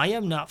 I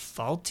am not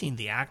faulting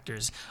the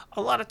actors.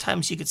 A lot of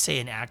times you could say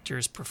an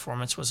actor's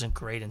performance wasn't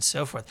great and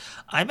so forth.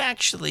 I'm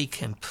actually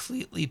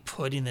completely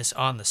putting this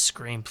on the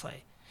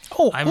screenplay.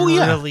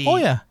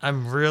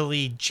 I'm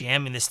really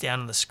jamming this down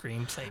on the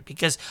screenplay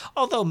because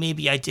although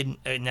maybe I didn't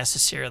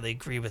necessarily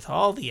agree with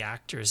all the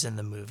actors in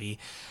the movie,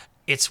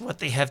 it's what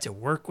they have to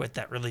work with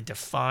that really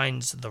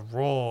defines the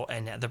role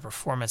and the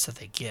performance that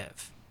they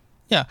give.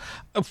 Yeah,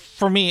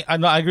 for me,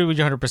 I agree with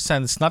you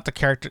 100%. It's not the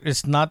character.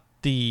 It's not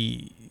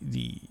the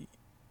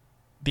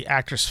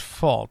actor's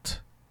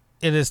fault.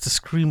 It is the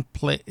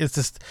screenplay. It's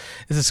the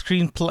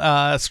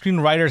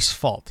screenwriter's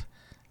fault.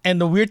 And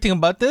the weird thing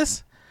about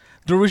this,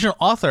 the original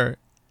author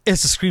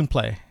is the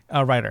screenplay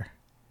writer,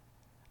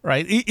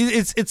 right?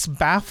 It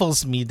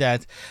baffles me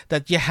that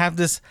you have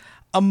this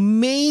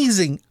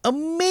amazing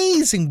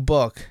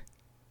book,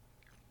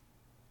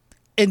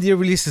 and they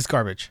release this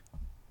garbage.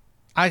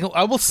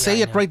 I will say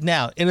it right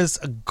now. It is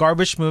a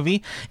garbage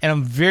movie, and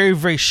I'm very,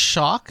 very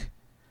shocked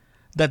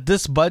that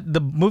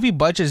the movie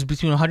budget is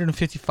between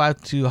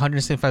 155 to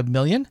 175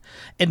 million,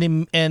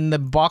 and the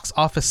box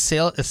office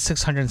sale is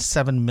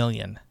 607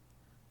 million.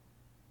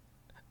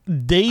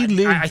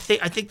 I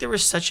think there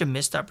was such a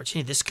missed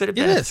opportunity. This could have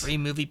been a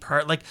 3-movie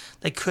part. Like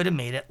they could have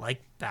made it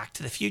like Back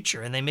to the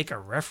Future, and they make a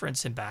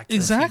reference in Back to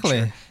the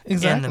Future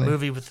in the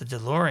movie with the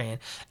DeLorean.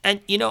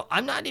 And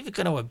I'm not even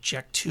going to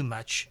object too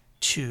much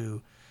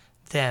to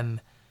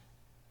them.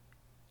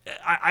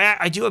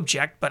 I do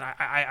object, but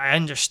I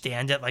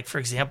understand it. Like, for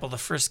example, the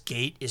first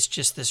gate is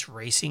just this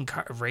racing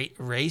car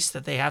race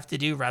that they have to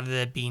do rather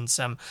than being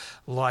some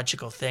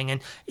logical thing.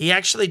 And he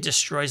actually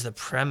destroys the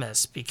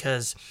premise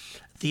because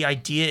the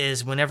idea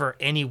is whenever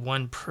any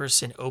one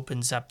person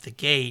opens up the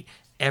gate,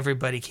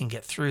 everybody can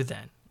get through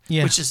then.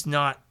 Yeah. Which is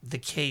not the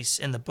case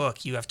in the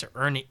book. You have to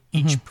earn it,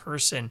 each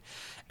person.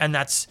 And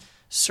that's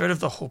sort of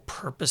the whole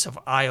purpose of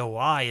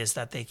IOI is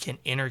that they can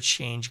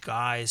interchange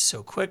guys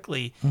so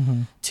quickly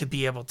to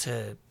be able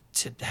to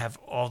have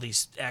all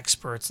these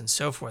experts and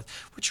so forth,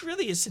 which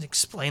really isn't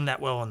explained that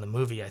well in the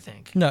movie, I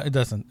think. No, it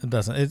doesn't.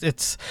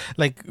 It's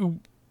like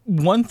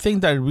one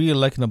thing that I really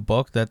like in the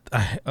book that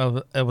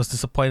I was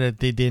disappointed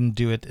they didn't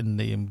do it in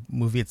the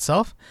movie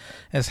itself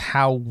is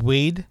how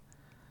Wade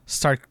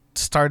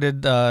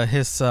started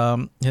his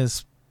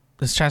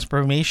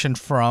transformation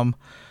from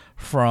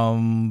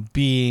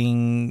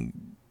being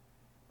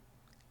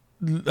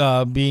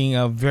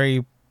a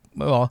very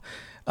in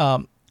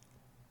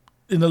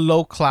a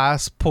low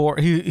class poor.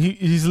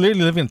 He's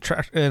literally living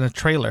in a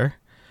trailer,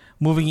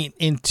 moving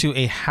into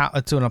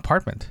to an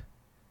apartment,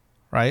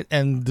 right,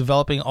 and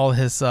developing all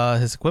his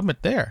equipment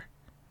there,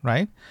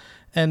 right,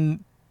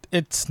 and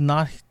it's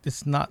not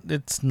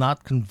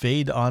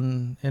conveyed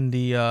in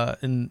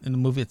the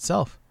movie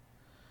itself,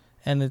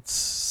 and it's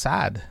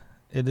sad.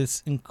 It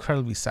is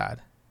incredibly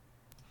sad.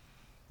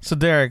 So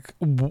Derek,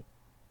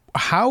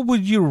 how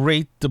would you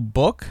rate the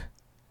book?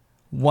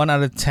 1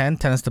 out of 10.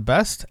 10 is the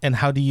best. And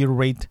how do you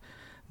rate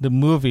the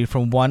movie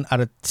from 1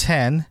 out of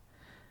 10?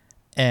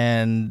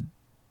 And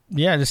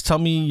yeah, just tell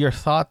me your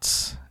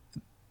thoughts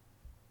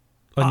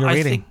on your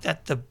rating. I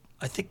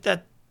think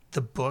that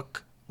the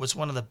book was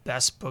one of the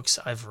best books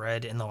I've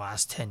read in the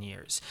last 10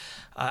 years.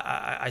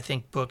 I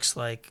think books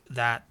like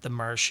that, The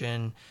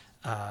Martian,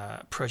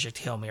 Project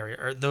Hail Mary,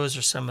 those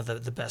are some of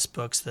the best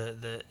books,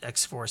 the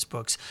X-Force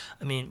books.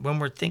 I mean, when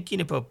we're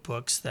thinking about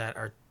books that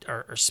are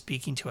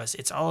speaking to us,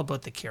 it's all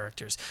about the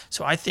characters.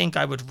 So I think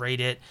I would rate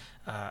it,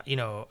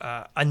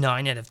 a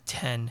 9 out of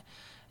 10,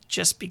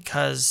 just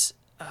because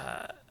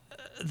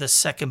the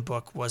second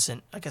book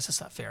wasn't. I guess that's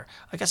not fair.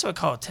 I guess I would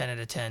call it 10 out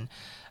of 10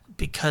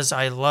 because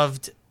I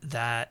loved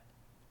that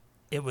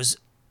it was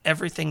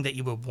everything that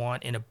you would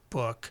want in a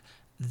book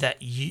that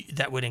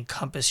would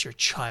encompass your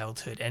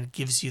childhood and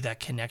gives you that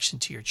connection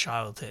to your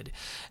childhood.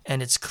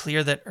 And it's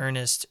clear that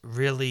Ernest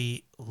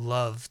really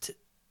loved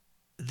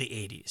the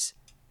 80s.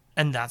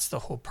 And that's the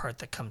whole part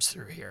that comes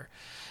through here.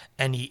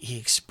 And he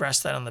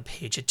expressed that on the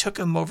page. It took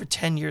him over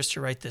 10 years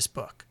to write this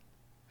book.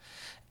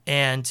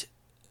 And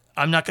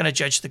I'm not going to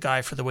judge the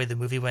guy for the way the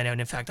movie went out.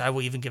 In fact, I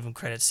will even give him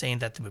credit saying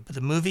that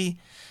the movie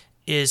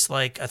is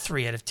like a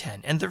 3 out of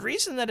 10. And the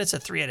reason that it's a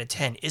 3 out of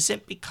 10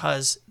 isn't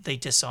because they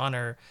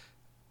dishonor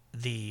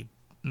the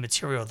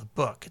material of the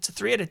book. It's a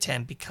 3 out of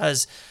 10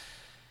 because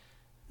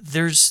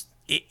it's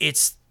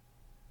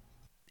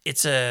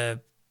a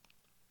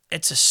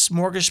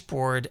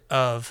smorgasbord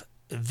of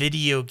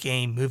video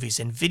game movies.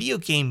 And video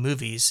game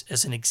movies,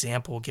 as an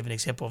example, give an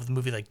example of the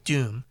movie like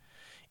Doom,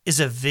 is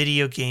a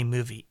video game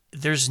movie.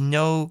 There's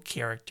no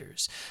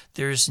characters.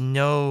 There's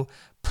no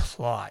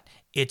plot.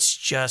 It's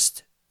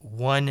just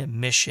one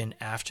mission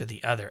after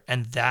the other.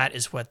 And that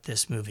is what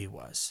this movie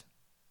was.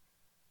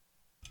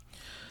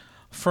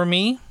 For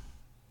me,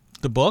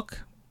 the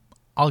book,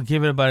 I'll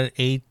give it about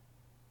an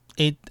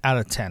 8 out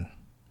of 10.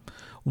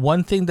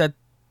 One thing that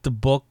the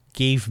book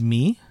gave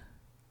me,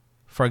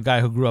 for a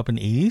guy who grew up in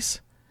the 80s,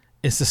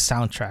 is the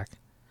soundtrack.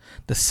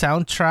 The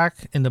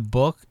soundtrack in the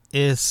book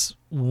is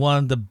one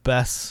of the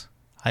best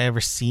I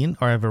ever seen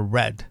or ever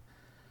read.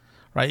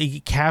 Right, you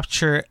can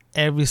capture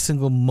every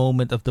single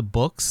moment of the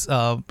books.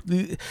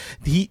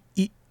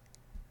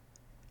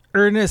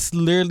 Ernest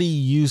literally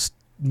used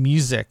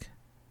music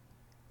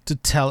to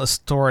tell a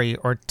story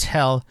or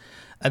tell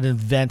an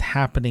event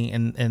happening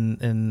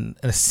in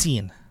a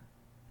scene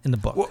in the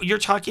book. Well, you're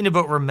talking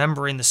about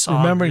remembering the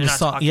song. Remembering the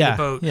song,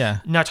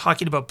 Not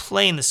talking about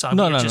playing the song.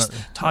 You're just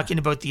talking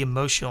about the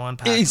emotional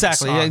impact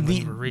exactly. of the song when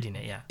you were reading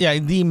it. Yeah,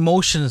 the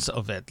emotions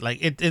of it. Like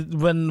it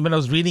when I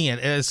was reading it,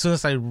 as soon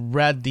as I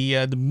read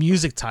the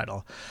music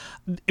title,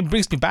 it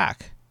brings me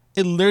back.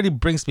 It literally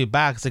brings me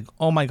back. It's like,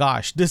 oh my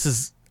gosh, this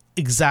is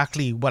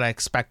exactly what I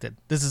expected.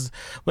 This is.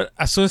 But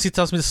as soon as he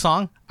tells me the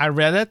song, I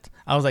read it.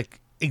 I was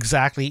like,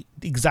 the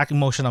exact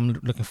emotion I'm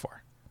looking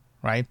for,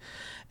 right?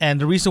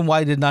 And the reason why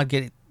I did not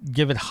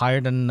give it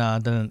higher than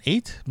an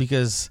 8,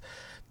 because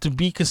to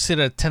be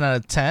considered a 10 out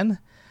of 10,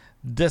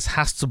 this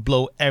has to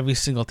blow every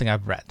single thing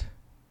I've read,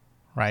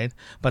 right?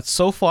 But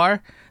so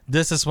far,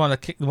 this is one of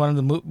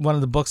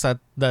the books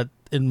that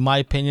in my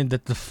opinion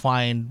that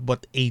define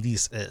what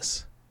 80s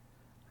is,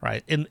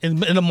 right? In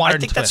a modern I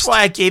think twist. that's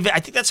why I gave it.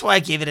 I think that's why I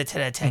gave it a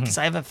 10 out of 10 because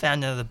I haven't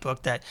found another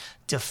book that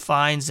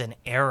defines an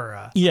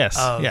era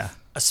of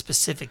a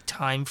specific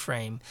time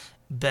frame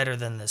better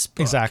than this book.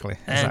 Exactly.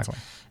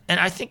 And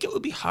I think it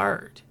would be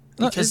hard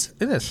because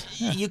it is.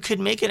 Yeah. You could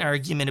make an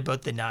argument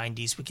about the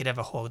 90s. We could have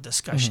a whole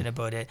discussion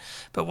about it.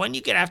 But when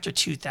you get after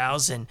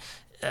 2000,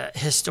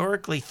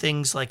 historically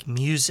things like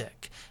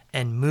music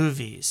and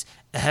movies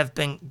have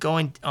been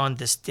going on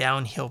this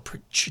downhill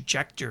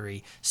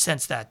trajectory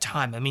since that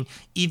time. I mean,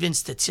 even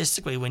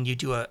statistically, when you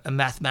do a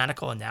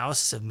mathematical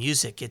analysis of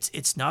music,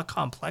 it's not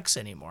complex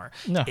anymore.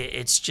 No.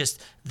 It's just,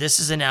 this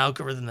is an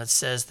algorithm that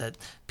says that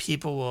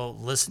people will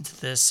listen to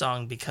this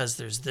song because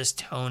there's this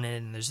tone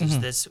in it,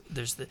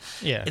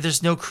 and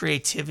there's no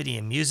creativity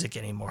in music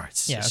anymore.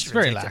 It's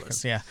very lacking.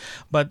 Yeah.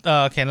 But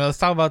okay, now let's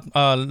talk about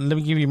let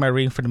me give you my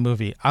rating for the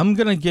movie. I'm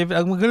gonna be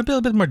a little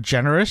bit more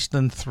generous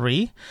than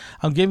 3.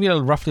 I'm giving it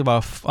roughly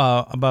about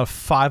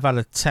 5 out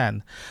of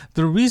 10.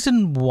 The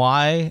reason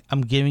why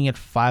I'm giving it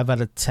 5 out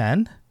of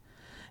 10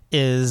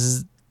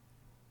 is,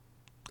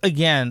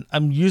 again,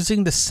 I'm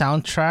using the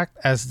soundtrack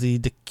as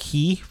the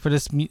key for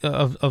this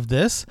of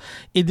this.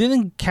 It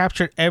didn't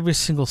capture every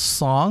single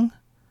song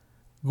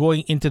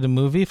going into the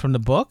movie from the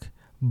book,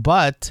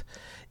 but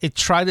it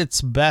tried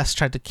its best,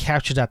 tried to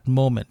capture that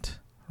moment,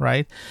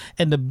 right?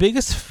 And the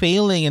biggest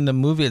failing in the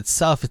movie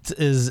itself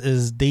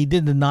is they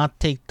did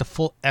not take the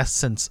full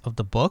essence of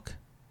the book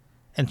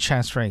and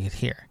transferring it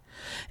here.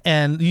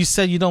 And you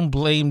said you don't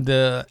blame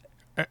the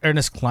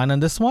Ernest Cline on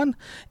this one,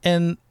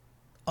 and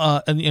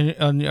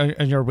on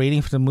your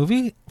rating for the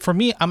movie. For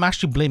me, I'm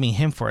actually blaming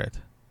him for it.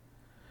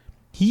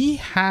 He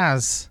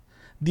has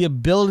the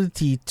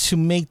ability to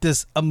make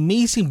this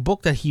amazing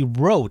book that he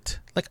wrote,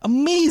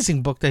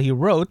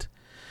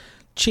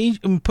 change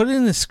and put it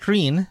in the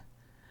screen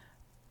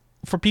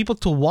for people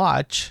to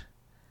watch,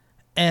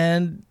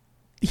 and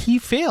he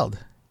failed.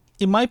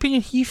 In my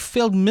opinion, he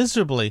failed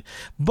miserably.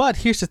 But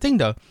here's the thing,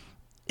 though: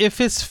 if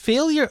his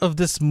failure of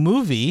this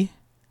movie,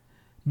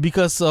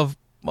 because of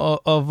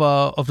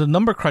the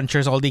number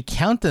crunchers, all the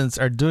accountants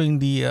are doing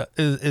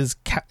is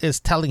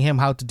telling him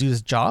how to do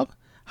this job,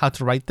 how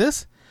to write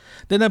this,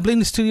 then I blame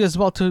the studio as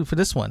well for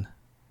this one.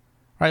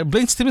 Right? I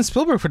blame Steven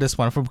Spielberg for this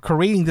one, for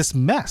creating this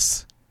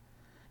mess.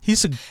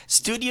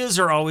 Studios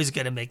are always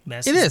going to make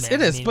messes.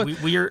 It is.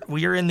 But we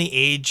are in the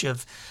age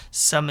of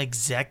some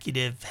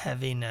executive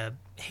having a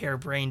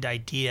harebrained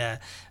idea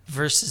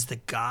versus the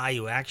guy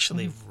who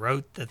actually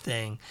wrote the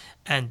thing,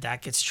 and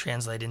that gets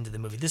translated into the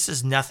movie. This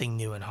is nothing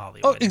new in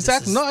Hollywood. Oh,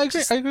 exactly. No, I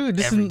agree.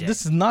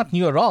 This is not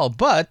new at all.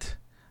 But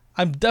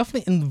I'm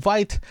definitely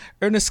invite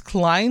Ernest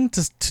Cline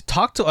to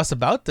talk to us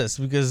about this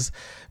because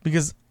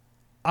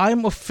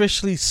I'm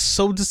officially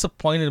so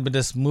disappointed with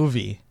this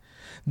movie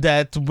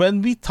that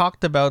when we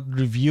talked about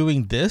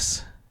reviewing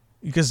this,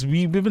 because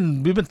we've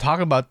been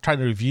talking about trying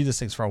to review these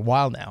things for a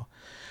while now.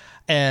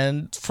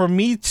 And for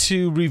me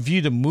to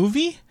review the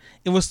movie,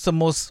 it was the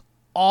most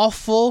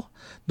awful,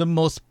 the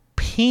most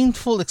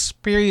painful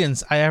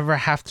experience I ever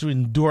have to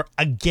endure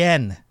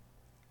again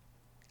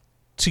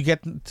to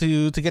get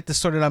this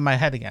sorted out of my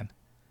head again.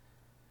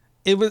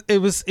 I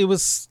was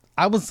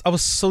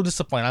so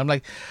disappointed. I'm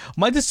like,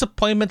 my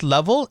disappointment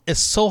level is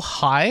so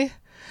high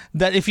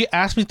that if you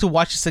ask me to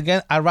watch this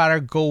again, I'd rather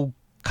go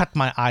cut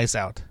my eyes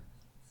out.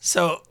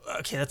 So,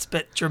 okay, that's a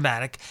bit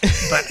dramatic,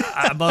 but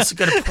I'm also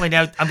going to point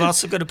out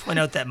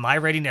that my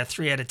rating at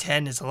 3 out of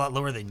 10 is a lot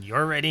lower than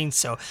your rating.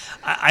 So,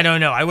 I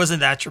don't know. I wasn't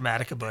that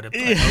dramatic about it,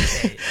 but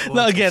okay.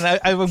 No, again,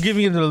 I'm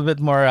giving you a little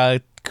bit more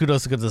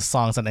kudos to the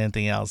songs than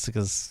anything else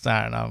because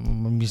I don't know,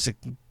 I'm a music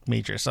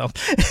major. So,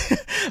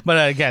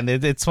 but again,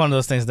 it's one of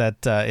those things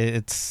that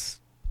it's,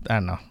 I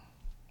don't know.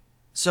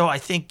 So, I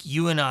think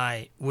you and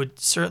I would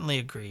certainly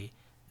agree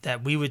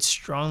that we would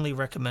strongly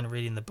recommend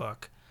reading the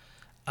book.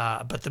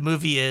 But the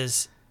movie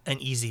is an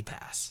easy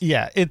pass.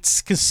 Yeah,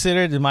 it's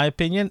considered, in my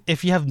opinion,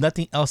 if you have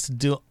nothing else to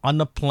do on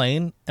the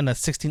plane in a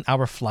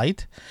 16-hour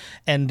flight,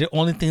 and the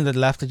only thing that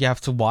left that you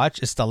have to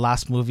watch is the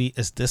last movie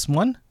is this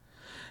one,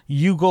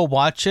 you go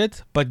watch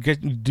it, but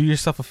do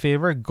yourself a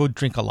favor, go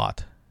drink a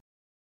lot.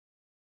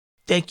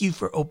 Thank you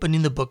for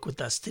opening the book with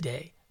us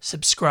today.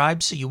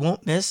 Subscribe so you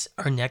won't miss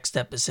our next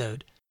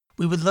episode.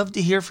 We would love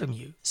to hear from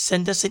you.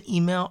 Send us an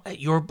email at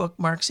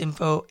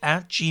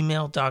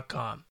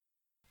yourbookmarksinfo@gmail.com.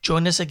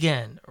 Join us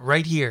again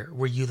right here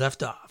where you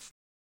left off.